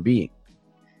truly want to be.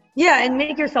 Yeah. And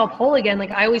make yourself whole again.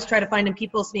 Like I always try to find in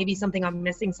people maybe something I'm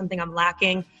missing, something I'm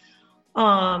lacking.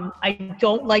 I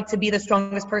don't like to be the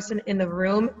strongest person in the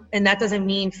room. And that doesn't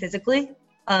mean physically.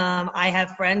 I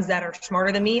have friends that are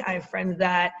smarter than me. I have friends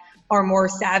that are more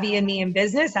savvy than me in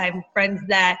business. I have friends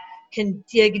that can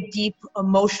dig deep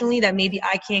emotionally that maybe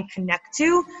I can't connect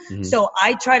to. Mm-hmm. So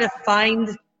I try to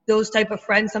find those type of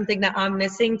friends, something that I'm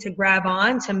missing, to grab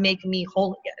on to make me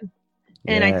whole again.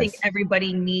 And I think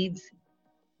everybody needs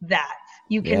that.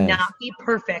 You cannot be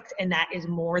perfect, and that is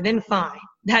more than fine.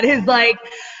 That is like,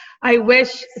 I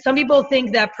wish some people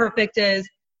think that perfect is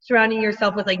surrounding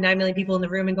yourself with like 9 million people in the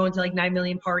room and going to like 9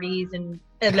 million parties and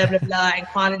blah, blah, blah, and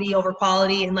quantity over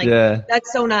quality. And like,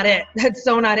 that's so not it. That's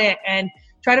so not it. And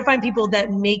try to find people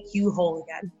that make you whole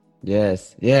again.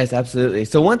 Yes, absolutely.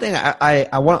 So one thing I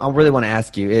really want to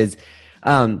ask you is,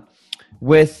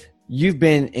 you've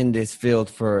been in this field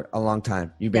for a long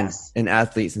time. You've been an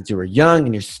athlete since you were young,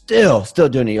 and you're still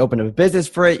doing it. You opened up a business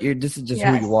for it. This is just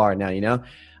who you are now, you know?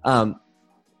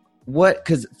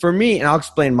 Because for me, and I'll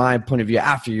explain my point of view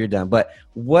after you're done, but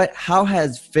how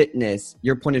has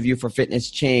your point of view for fitness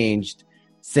changed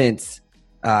since,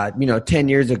 10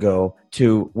 years ago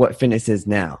to what fitness is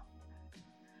now?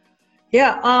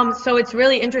 Yeah. So it's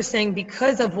really interesting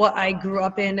because of what I grew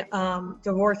up in,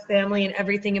 divorced family and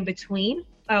everything in between.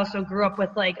 I also grew up with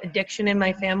like addiction in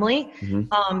my family,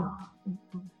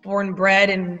 born, bred,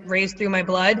 and raised through my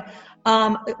blood.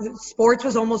 Sports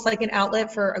was almost like an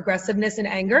outlet for aggressiveness and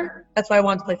anger. That's why I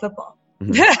wanted to play football.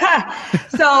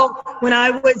 Mm-hmm. So when I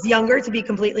was younger, to be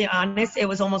completely honest, it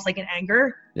was almost like an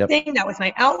anger thing. That was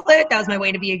my outlet. That was my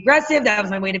way to be aggressive. That was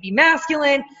my way to be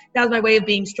masculine. That was my way of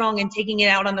being strong and taking it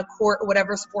out on the court or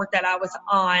whatever sport that I was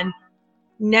on.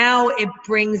 Now it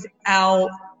brings out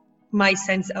my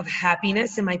sense of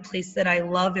happiness in my place that I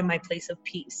love, in my place of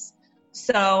peace.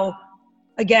 So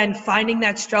again, finding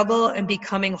that struggle and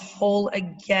becoming whole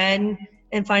again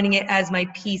and finding it as my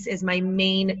peace is my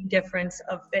main difference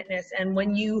of fitness. And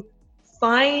when you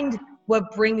find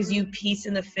what brings you peace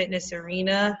in the fitness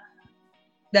arena,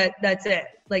 that's it.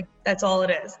 Like, that's all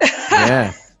it is.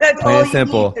 Yeah. That's all you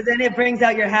simple. Need, because then it brings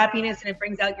out your happiness, and it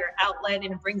brings out your outlet,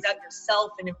 and it brings out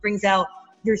yourself, and it brings out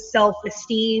your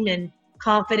self-esteem and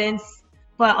confidence.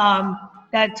 But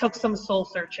that took some soul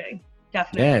searching,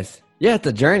 definitely. Yes. Yeah, it's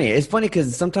a journey. It's funny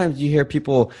because sometimes you hear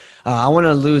people, I want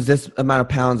to lose this amount of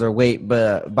pounds or weight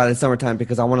but by the summertime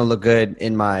because I want to look good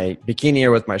in my bikini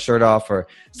or with my shirt off or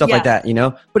stuff like that, you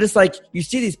know? But it's like you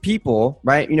see these people,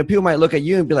 right? You know, people might look at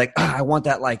you and be like, I want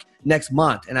that like next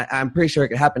month. And I'm pretty sure it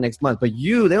could happen next month. But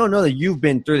they don't know that you've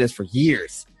been through this for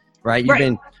years, right? You've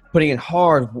been putting in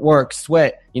hard work,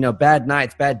 sweat, you know, bad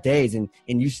nights, bad days, and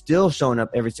you still showing up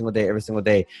every single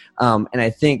day. And I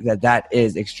think that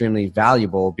is extremely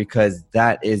valuable because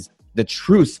that is the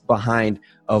truth behind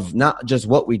of not just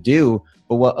what we do,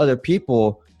 but what other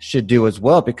people should do as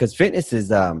well. Because fitness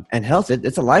is, and health,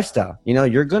 it's a lifestyle. You know,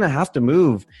 you're going to have to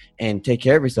move and take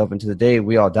care of yourself until the day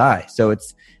we all die. So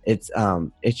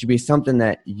it should be something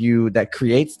that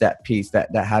creates that peace,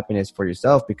 that happiness for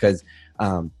yourself, because,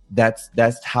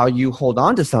 that's how you hold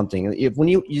on to something.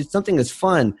 When something is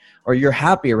fun or you're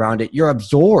happy around it, you're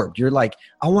absorbed. You're like,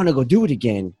 I want to go do it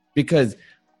again, because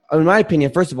in my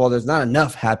opinion, first of all, there's not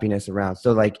enough happiness around.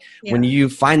 So like when you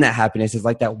find that happiness, it's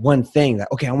like that one thing that,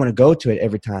 okay, I want to go to it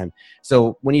every time.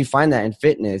 So when you find that in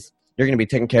fitness, you're going to be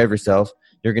taking care of yourself.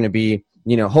 You're going to be,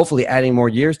 you know, hopefully adding more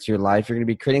years to your life. You're going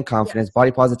to be creating confidence,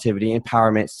 body positivity,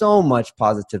 empowerment, so much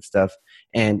positive stuff.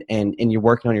 And you're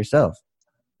working on yourself.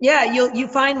 Yeah, you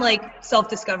find like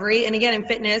self-discovery. And again, in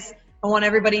fitness, I want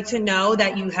everybody to know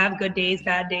that you have good days,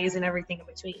 bad days, and everything in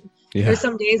between. Yeah. There's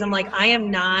some days I'm like, I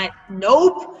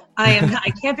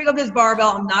can't pick up this barbell.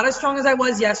 I'm not as strong as I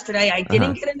was yesterday. I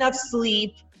didn't get enough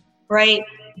sleep, right?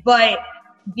 But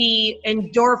the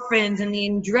endorphins and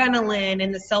the adrenaline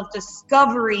and the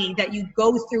self-discovery that you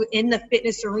go through in the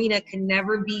fitness arena can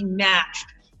never be matched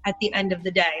at the end of the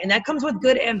day. And that comes with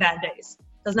good and bad days.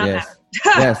 Does not matter.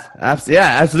 Yes,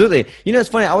 absolutely. You know, it's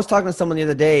funny. I was talking to someone the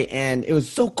other day, and it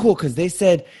was so cool because they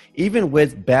said even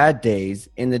with bad days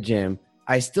in the gym,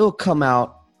 I still come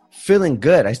out feeling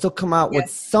good. I still come out with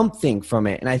something from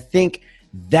it. And I think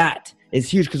that is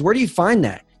huge. Because where do you find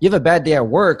that? You have a bad day at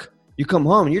work, you come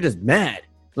home and you're just mad.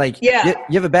 Like, you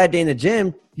have a bad day in the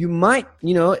gym, you might,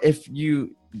 if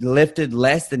you lifted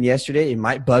less than yesterday, it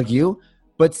might bug you.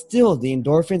 But still, the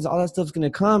endorphins, all that stuff is going to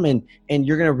come, and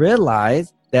you're going to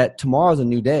realize that tomorrow's a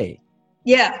new day.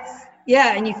 Yes.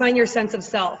 Yeah, and you find your sense of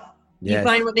self. Yes. You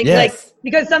find what they like,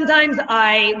 because sometimes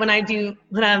when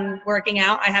I'm working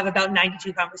out, I have about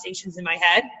 92 conversations in my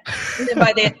head. And then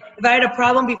if I had a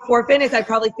problem before fitness, I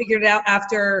probably figured it out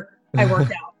after I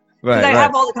worked out. Because I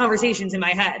have all the conversations in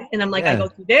my head, and I'm like, I go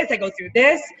through this, I go through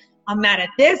this, I'm mad at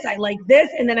this, I like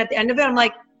this, and then at the end of it, I'm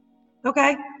like,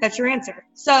 okay, that's your answer.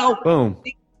 So boom.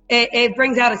 It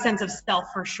brings out a sense of self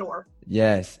for sure.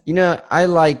 Yes.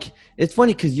 It's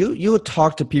funny because you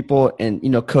talk to people and,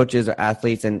 coaches or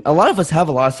athletes, and a lot of us have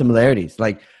a lot of similarities.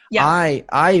 Like,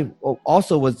 I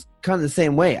also was kind of the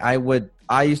same way.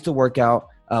 I used to work out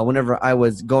whenever I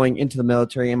was going into the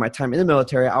military. In my time in the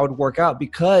military, I would work out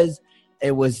because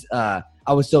it was, I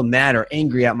was so mad or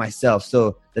angry at myself.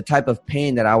 So the type of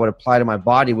pain that I would apply to my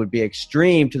body would be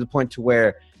extreme, to the point to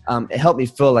where it helped me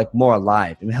feel like more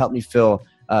alive. It helped me feel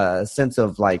a sense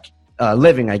of like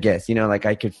living, I guess, like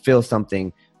I could feel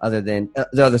something other than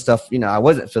the other stuff, I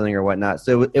wasn't feeling or whatnot.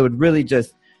 So it would really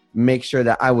just make sure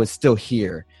that I was still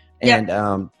here. And,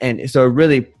 and so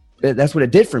really, that's what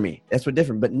it did for me. That's what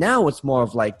different. But now it's more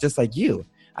of like, just like you,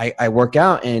 I work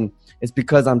out, and it's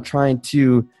because I'm trying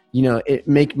to,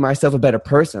 make myself a better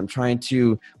person. I'm trying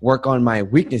to work on my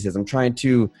weaknesses. I'm trying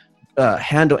to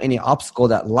handle any obstacle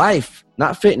that life,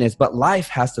 not fitness, but life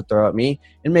has to throw at me,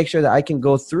 and make sure that I can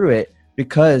go through it,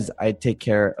 because I take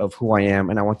care of who I am,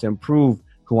 and I want to improve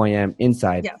who I am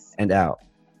inside and out.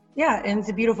 Yeah, and it's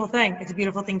a beautiful thing. It's a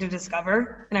beautiful thing to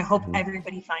discover, and I hope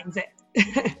everybody finds it.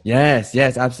 Yes,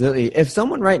 absolutely. If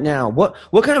someone right now, what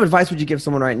kind of advice would you give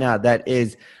someone right now that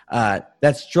is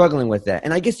that's struggling with that?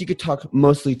 And I guess you could talk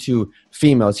mostly to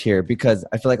females here, because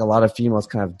I feel like a lot of females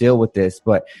kind of deal with this.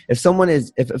 But if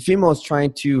a female is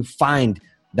trying to find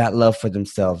that love for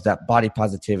themselves, that body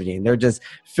positivity, and they're just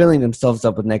filling themselves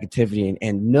up with negativity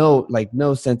and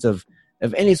no sense of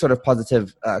any sort of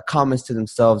positive comments to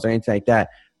themselves or anything like that,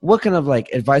 what kind of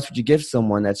advice would you give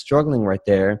someone that's struggling right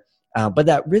there, but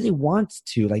that really wants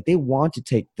to, they want to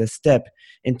take the step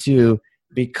into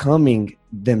becoming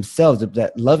themselves,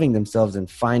 that loving themselves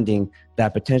and finding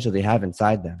that potential they have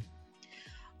inside them?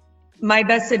 My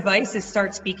best advice is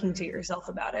start speaking to yourself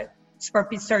about it.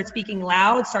 Start speaking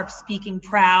loud, start speaking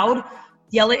proud,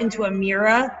 yell it into a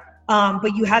mirror,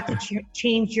 but you have to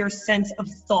change your sense of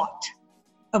thought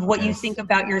of what you think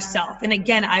about yourself. And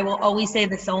again, I will always say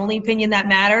this, the only opinion that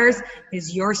matters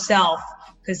is yourself.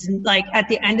 Because at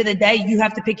the end of the day, you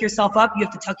have to pick yourself up. You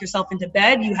have to tuck yourself into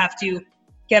bed. You have to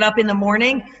get up in the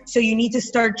morning. So you need to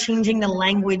start changing the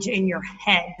language in your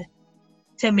head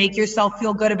to make yourself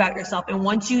feel good about yourself. And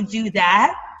once you do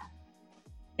that,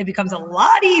 it becomes a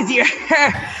lot easier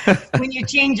when you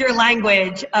change your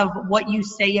language of what you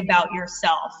say about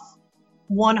yourself.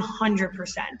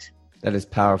 100%. That is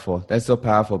powerful. That's so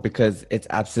powerful, because it's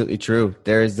absolutely true.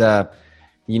 There's I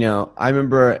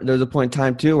remember there was a point in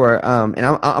time too where, and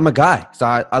I'm a guy, so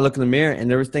I look in the mirror and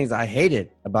there was things I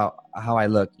hated about how I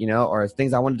look, or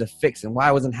things I wanted to fix and why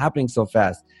it wasn't happening so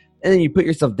fast. And then you put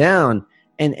yourself down,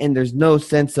 and there's no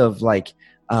sense of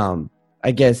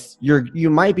I guess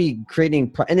you might be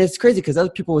creating, and it's crazy because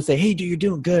other people will say, hey dude, you're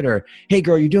doing good, or hey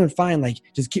girl, you're doing fine,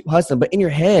 just keep hustling. But in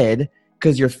your head,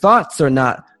 because your thoughts are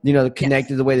not,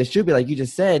 connected the way they should be, like you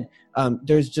just said,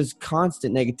 there's just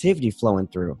constant negativity flowing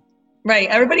through. Right.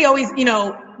 Everybody always,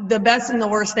 the best and the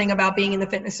worst thing about being in the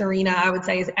fitness arena, I would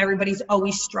say, is everybody's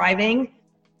always striving.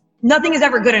 Nothing is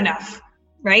ever good enough,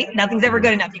 right? Nothing's ever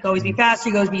good enough. You can always be faster.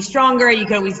 You can always be stronger. You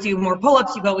can always do more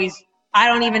pull-ups. You can always, I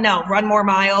don't even know, run more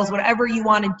miles, whatever you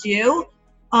want to do.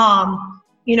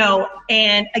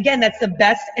 And again, that's the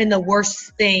best and the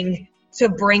worst thing to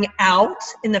bring out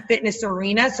in the fitness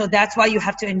arena. So that's why you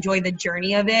have to enjoy the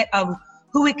journey of it, of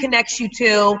who it connects you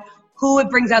to, who it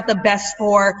brings out the best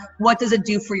for, what does it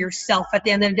do for yourself at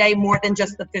the end of the day, more than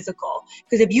just the physical.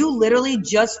 Because if you literally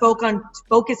just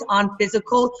focus on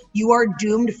physical, you are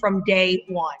doomed from day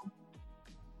one.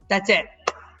 That's it.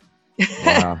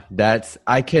 Wow.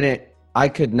 I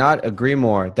could not agree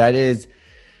more. That is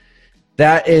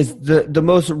the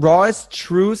most rawest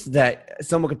truth that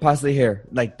someone could possibly hear.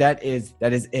 That is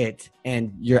it.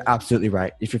 And you're absolutely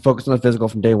right. If you're focused on the physical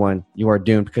from day one, you are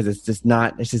doomed, because it's just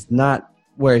not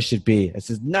where it should be. It's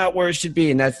just not where it should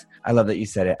be. And I love that you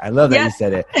said it. I love that you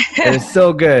said it. It is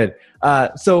so good.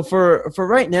 So for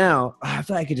right now, I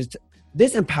feel like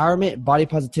this empowerment, body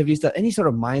positivity stuff, any sort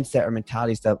of mindset or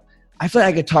mentality stuff, I feel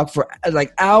like I could talk for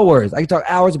like hours. I could talk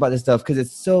hours about this stuff because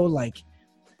it's so like,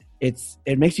 it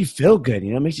makes you feel good,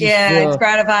 you know? It makes you feel... it's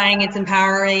gratifying, it's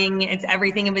empowering, it's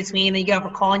everything in between. Then you get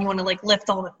off a call and you want to like lift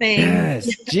all the things.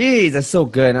 Yes, geez, that's so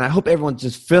good. And I hope everyone's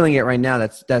just feeling it right now.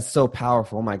 That's so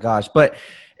powerful. Oh my gosh. But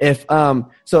if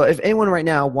anyone right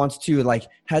now wants to like,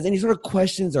 has any sort of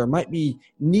questions or might be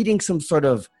needing some sort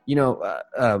of,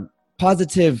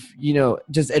 positive,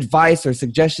 just advice or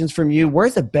suggestions from you,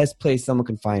 where's the best place someone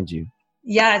can find you?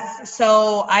 Yes.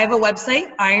 So I have a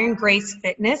website,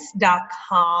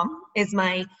 irongracefitness.com is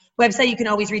my website. You can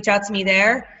always reach out to me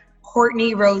there.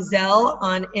 Courtney Roselle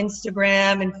on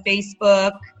Instagram and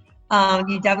Facebook.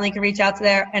 You definitely can reach out to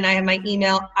there. And I have my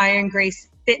email,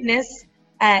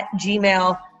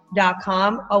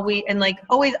 irongracefitness@gmail.com.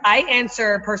 Always, I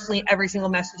answer personally every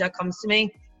single message that comes to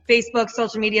me. Facebook,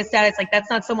 social media status, like that's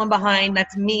not someone behind,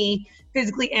 that's me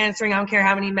physically answering. I don't care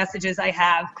how many messages I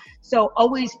have. So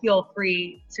always feel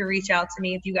free to reach out to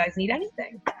me if you guys need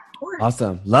anything.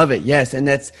 Awesome. Love it. Yes. And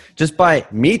that's just by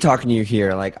me talking to you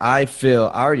here. Like I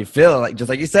already feel like, just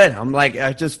like you said,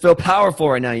 I just feel powerful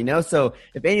right now, So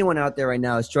if anyone out there right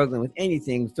now is struggling with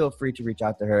anything, feel free to reach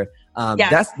out to her.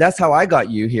 That's how I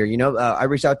got you here. I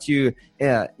reached out to you,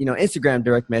 Instagram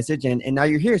direct message and now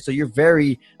you're here. So you're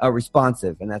very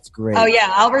responsive and that's great. Oh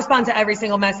yeah. I'll respond to every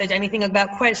single message. Anything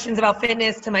about questions about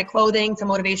fitness, to my clothing, to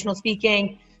motivational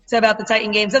speaking, to about the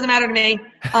Titan Games. Doesn't matter to me.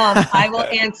 I will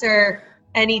answer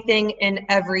anything and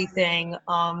everything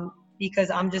because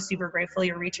I'm just super grateful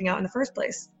you're reaching out in the first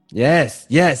place. Yes.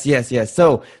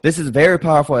 So this is a very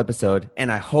powerful episode, and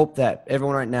I hope that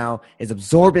everyone right now is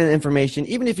absorbing the information,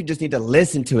 even if you just need to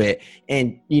listen to it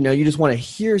and, you just want to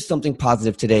hear something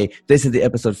positive today. This is the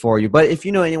episode for you. But if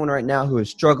you know anyone right now who is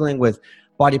struggling with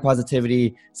body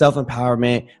positivity,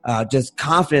 self-empowerment, just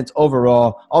confidence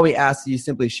overall, all we ask is you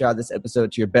simply share this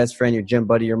episode to your best friend, your gym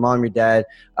buddy, your mom, your dad,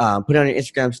 put it on your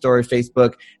Instagram story,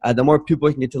 Facebook. The more people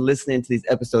we can get to listening to these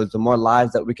episodes, the more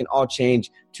lives that we can all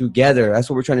change together. That's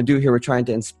what we're trying to do here. We're trying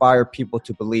to inspire people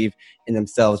to believe in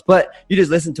themselves. But you just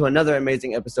listened to another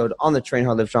amazing episode on the Train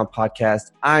Hard Live Strong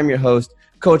podcast. I'm your host,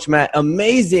 Coach Matt.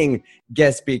 Amazing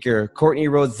guest speaker, Courtney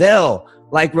Roselle.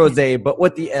 Like Rosé, but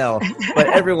with the L. But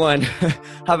everyone,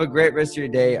 have a great rest of your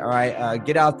day. All right.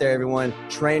 Get out there, everyone.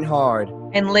 Train hard.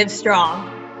 And live strong.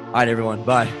 All right, everyone.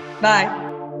 Bye. Bye.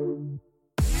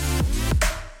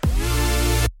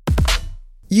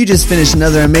 You just finished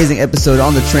another amazing episode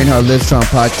on the Train Hard Live Strong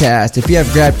podcast. If you have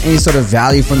grabbed any sort of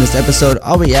value from this episode,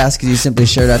 all we ask is you simply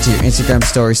share it out to your Instagram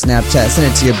story, Snapchat,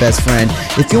 send it to your best friend.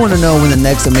 If you want to know when the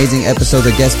next amazing episode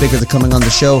or guest speakers are coming on the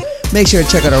show, make sure to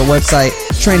check out our website,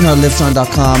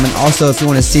 trainhardlivestrong.com. And also, if you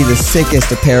want to see the sickest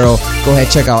apparel, go ahead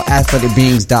and check out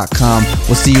athleticbeings.com.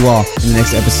 We'll see you all in the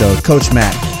next episode. Coach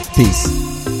Matt, peace.